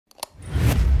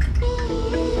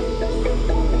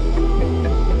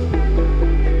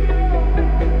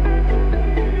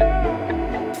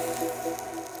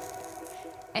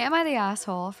the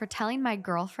asshole for telling my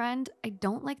girlfriend I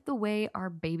don't like the way our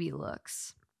baby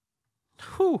looks?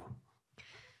 Whew.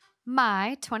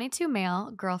 My 22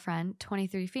 male girlfriend,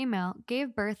 23 female,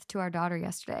 gave birth to our daughter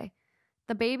yesterday.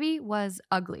 The baby was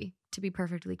ugly, to be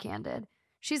perfectly candid.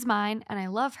 She's mine and I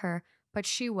love her, but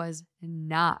she was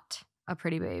not a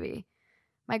pretty baby.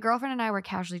 My girlfriend and I were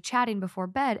casually chatting before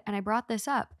bed and I brought this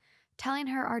up, telling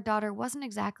her our daughter wasn't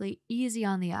exactly easy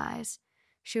on the eyes.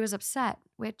 She was upset,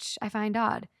 which I find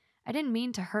odd. I didn't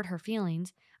mean to hurt her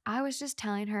feelings. I was just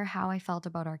telling her how I felt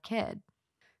about our kid.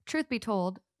 Truth be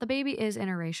told, the baby is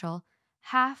interracial,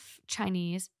 half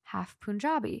Chinese, half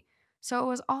Punjabi. So it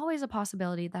was always a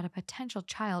possibility that a potential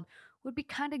child would be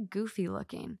kind of goofy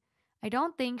looking. I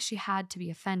don't think she had to be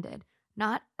offended.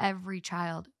 Not every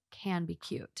child can be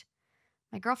cute.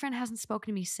 My girlfriend hasn't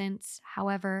spoken to me since.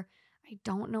 However, I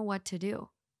don't know what to do.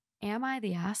 Am I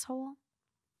the asshole?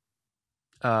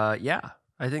 Yeah.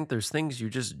 I think there's things you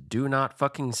just do not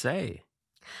fucking say.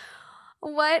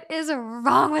 What is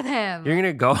wrong with him? You're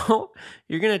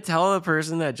gonna tell the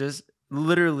person that just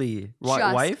literally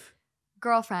wife?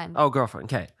 Girlfriend. Oh,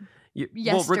 girlfriend. Okay.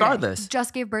 Well, regardless.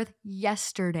 Just gave birth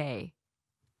yesterday.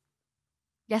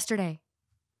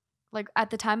 Like at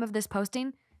the time of this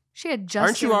posting, she had just.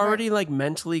 Aren't you already like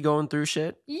mentally going through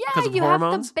shit? Yeah, because of you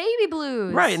hormones? have the baby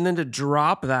blues. Right. And then to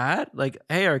drop that, like,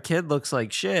 hey, our kid looks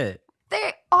like shit.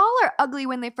 They all are ugly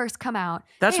when they first come out.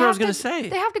 That's what I was going to say.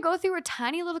 They have to go through a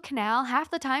tiny little canal.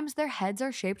 Half the times their heads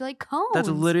are shaped like cones. That's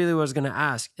literally what I was going to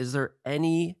ask. Is there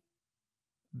any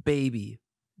baby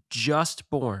just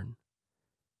born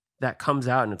that comes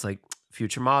out and it's like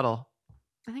future model?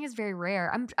 I think it's very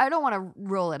rare. I don't want to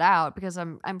rule it out because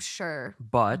I'm sure.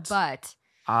 But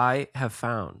I have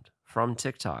found from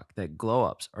TikTok that glow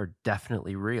ups are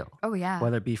definitely real. Oh yeah.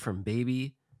 Whether it be from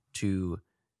baby to,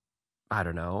 I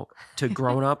don't know, to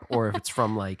grown up, or if it's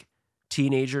from like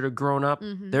teenager to grown up,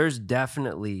 there's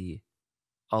definitely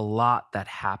a lot that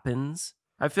happens.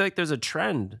 I feel like there's a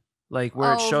trend, like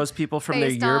where it shows people from their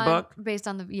yearbook. Based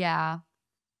on yeah.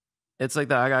 It's like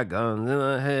that. I got guns in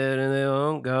my head and they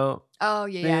won't go. Oh,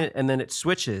 yeah. And then it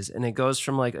switches and it goes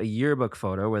from like a yearbook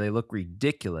photo where they look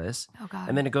ridiculous. Oh, God.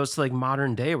 And then it goes to like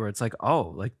modern day where it's like,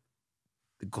 oh, like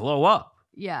glow up.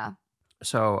 Yeah.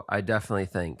 So I definitely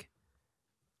think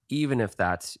even if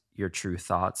that's your true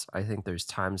thoughts, I think there's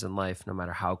times in life, no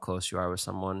matter how close you are with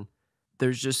someone,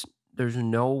 there's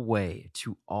no way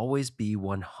to always be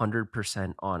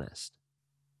 100% honest.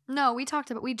 No, we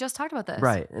just talked about this.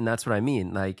 Right. And that's what I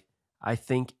mean. Like, I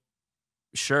think,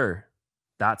 sure,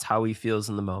 that's how he feels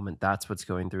in the moment. That's what's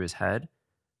going through his head.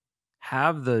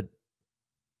 Have the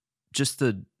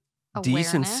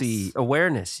decency,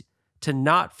 awareness to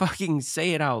not fucking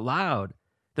say it out loud.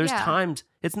 There's times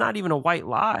it's not even a white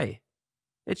lie.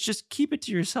 It's just keep it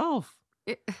to yourself.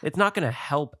 It's not going to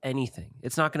help anything.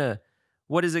 It's not going to,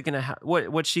 what is it going to,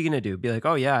 what's she going to do? Be like,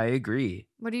 oh yeah, I agree.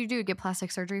 What do you do? Get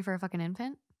plastic surgery for a fucking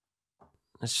infant?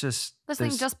 It's just this thing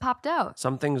just popped out.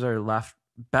 Some things are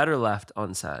better left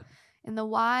unsaid. In the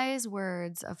wise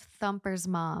words of Thumper's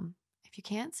mom, if you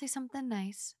can't say something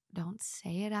nice, don't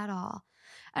say it at all.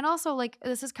 And also, like,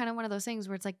 this is kind of one of those things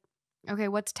where it's like, okay,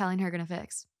 what's telling her gonna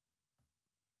fix?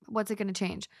 What's it gonna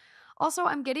change? Also,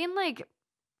 I'm getting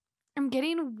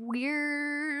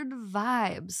weird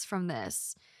vibes from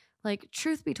this. Like,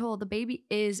 truth be told, the baby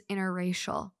is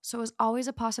interracial. So it's always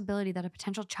a possibility that a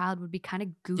potential child would be kind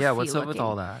of goofy. Yeah, what's up with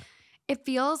all that? It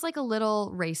feels like a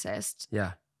little racist.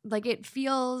 Yeah. Like it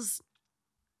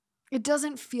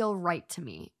doesn't feel right to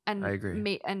me. And I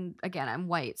agree. And again, I'm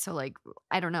white, so like,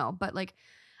 I don't know. But like,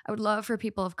 I would love for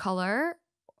people of color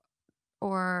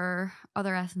or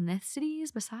other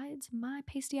ethnicities besides my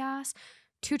pasty ass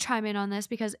to chime in on this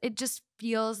because it just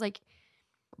feels like,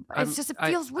 it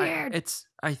feels weird.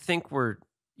 I think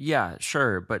yeah,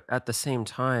 sure. But at the same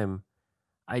time,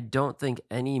 I don't think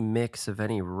any mix of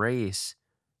any race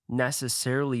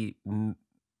necessarily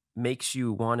makes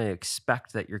you want to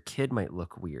expect that your kid might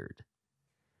look weird.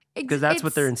 Because that's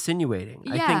what they're insinuating.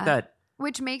 Yeah, I think that.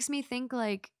 Which makes me think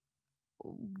like,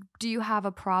 do you have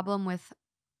a problem with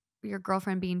your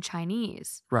girlfriend being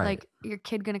Chinese? Right. Like your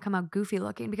kid going to come out goofy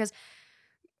looking? Because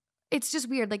it's just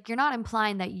weird. Like you're not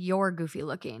implying that you're goofy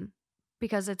looking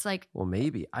because it's like, well,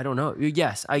 maybe, I don't know.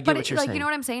 Yes, I get what you're saying. You know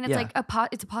what I'm saying? It's like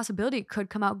it's a possibility it could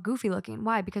come out goofy looking.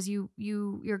 Why? Because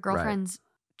your girlfriend's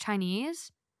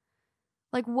Chinese.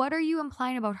 Like, what are you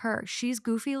implying about her? She's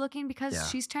goofy looking because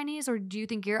she's Chinese, or do you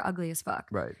think you're ugly as fuck?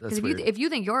 Right. Because if you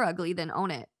think you're ugly, then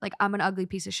own it. Like, I'm an ugly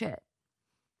piece of shit.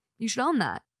 You should own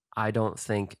that. I don't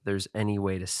think there's any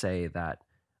way to say that,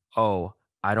 oh,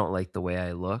 I don't like the way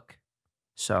I look,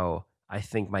 so I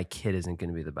think my kid isn't going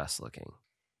to be the best looking.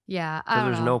 Yeah. Because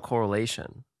there's no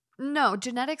correlation. No,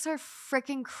 genetics are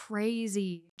freaking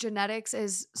crazy. Genetics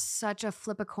is such a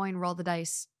flip a coin, roll the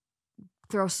dice,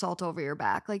 throw salt over your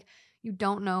back. Like, you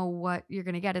don't know what you're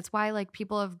going to get. It's why, like,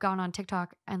 people have gone on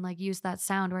TikTok and, like, used that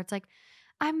sound where it's like,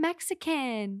 I'm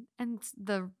Mexican. And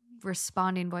the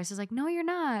responding voice is like, no, you're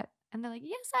not. And they're like,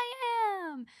 yes, I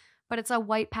am. But it's a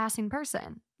white passing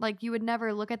person. Like, you would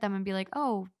never look at them and be like,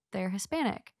 oh, they're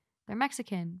Hispanic. They're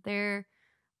Mexican. They're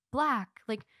Black.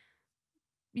 Like,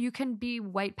 you can be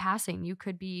white passing. You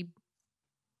could be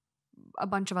a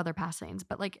bunch of other passings.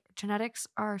 But, like, genetics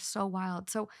are so wild.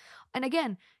 So, and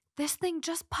again, this thing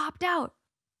just popped out.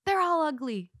 They're all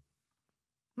ugly.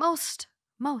 Most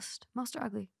are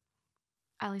ugly.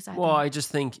 At least I think. Well, I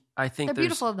think they're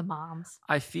beautiful of the moms.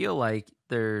 I feel like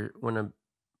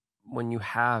when you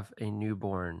have a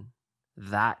newborn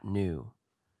that new,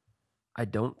 I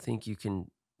don't think you can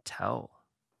tell.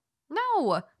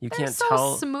 No, you they're can't so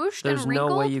tell. Smooshed There's and wrinkled.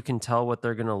 no way you can tell what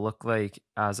they're gonna look like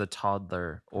as a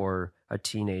toddler or a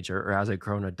teenager or as a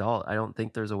grown adult. I don't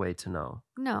think there's a way to know.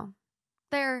 No,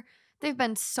 they've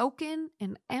been soaking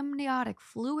in amniotic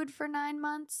fluid for 9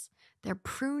 months. They're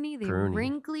pruny. They're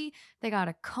wrinkly. They got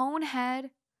a cone head.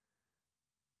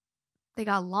 They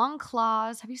got long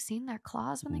claws. Have you seen their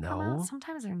claws when they come out?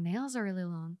 Sometimes their nails are really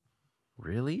long.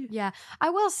 Really? Yeah. I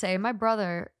will say, my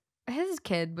brother, his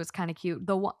kid was kind of cute.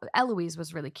 Eloise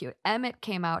was really cute. Emmett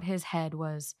came out. His head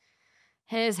was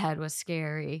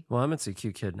scary. Well, Emmett's a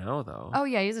cute kid now, though. Oh,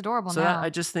 yeah. He's adorable now. So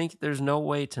I just think there's no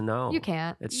way to know. You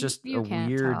can't. It's just you a can't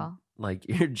weird, tell. Like,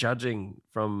 you're judging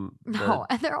from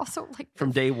and they're also like from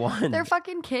day one. They're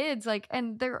fucking kids. Like,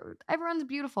 and everyone's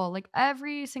beautiful. Like,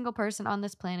 every single person on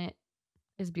this planet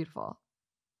is beautiful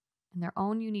in their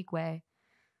own unique way.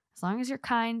 As long as you're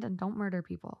kind and don't murder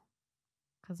people.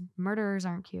 Because murderers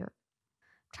aren't cute.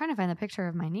 I'm trying to find the picture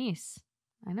of my niece.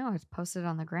 I know it's posted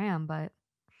on the gram, but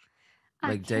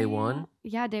like day one?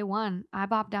 Yeah, day one. I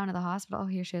bopped down to the hospital. Oh,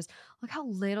 here she is. Look how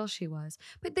little she was.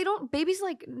 But babies,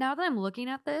 like, now that I'm looking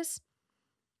at this,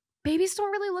 babies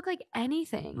don't really look like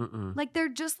anything. Mm-mm. Like, they're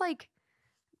just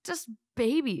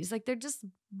babies. Like, they're just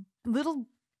little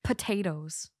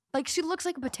potatoes. Like, she looks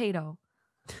like a potato.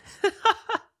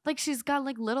 Like, she's got,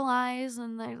 like, little eyes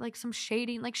and, like, some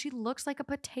shading. Like, she looks like a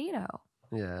potato.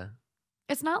 Yeah.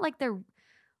 It's not like they're,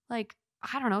 like,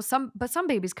 I don't know. Some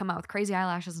babies come out with crazy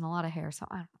eyelashes and a lot of hair. So,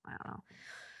 I don't know.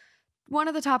 One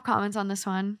of the top comments on this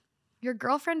one: your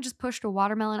girlfriend just pushed a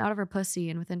watermelon out of her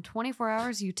pussy, and within 24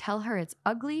 hours, you tell her it's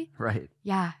ugly? Right.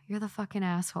 Yeah, you're the fucking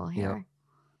asshole here.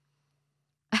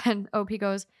 Yep. And OP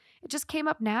goes, it just came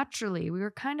up naturally. We were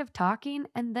kind of talking,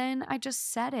 and then I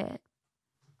just said it.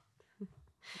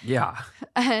 Yeah.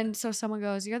 And so someone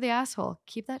goes, you're the asshole.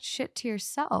 Keep that shit to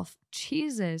yourself.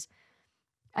 Jesus.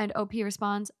 And OP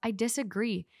responds, I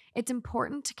disagree. It's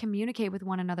important to communicate with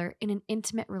one another in an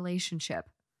intimate relationship.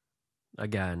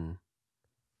 Again.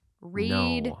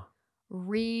 Read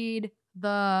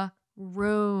the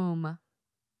room.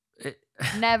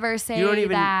 Never say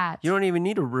that. You don't even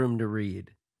need a room to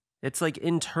read. It's like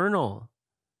internal.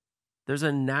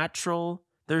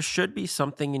 There should be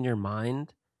something in your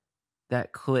mind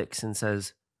that clicks and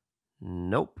says,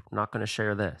 nope, not going to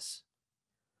share this.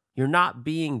 You're not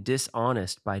being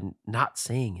dishonest by not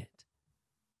saying it.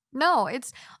 No, you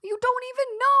don't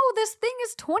even know this thing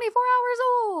is 24 hours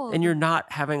old. And you're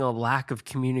not having a lack of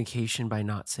communication by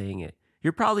not saying it.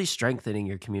 You're probably strengthening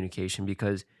your communication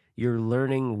because you're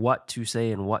learning what to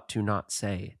say and what to not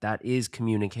say. That is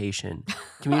communication.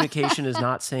 Communication is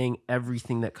not saying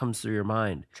everything that comes through your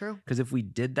mind. True. Because if we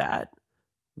did that,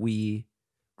 we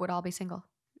would all be single.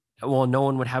 Well, no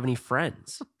one would have any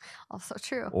friends. Also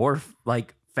true. Or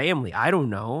like family. I don't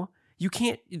know. You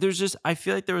can't, I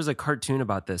feel like there was a cartoon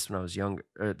about this when I was younger,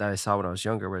 or that I saw when I was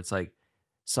younger, where it's like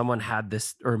someone had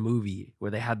this, or a movie where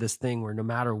they had this thing where no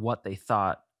matter what they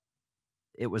thought,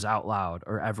 it was out loud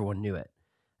or everyone knew it.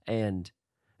 And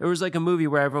it was like a movie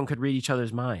where everyone could read each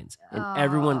other's minds.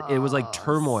 And it was like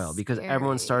turmoil because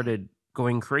everyone started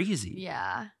going crazy.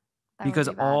 Yeah. Because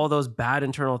all those bad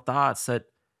internal thoughts that,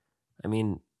 I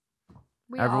mean,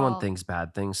 everyone thinks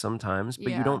bad things sometimes,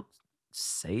 but you don't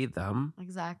say them.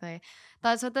 Exactly.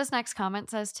 That's what this next comment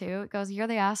says too. It goes, you're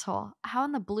the asshole. How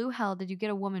in the blue hell did you get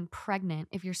a woman pregnant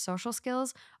if your social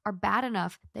skills are bad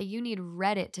enough that you need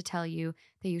Reddit to tell you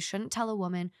that you shouldn't tell a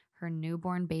woman her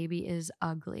newborn baby is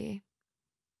ugly?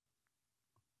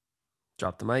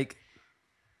 Drop the mic.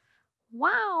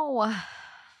 Wow.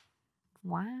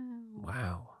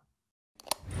 Wow.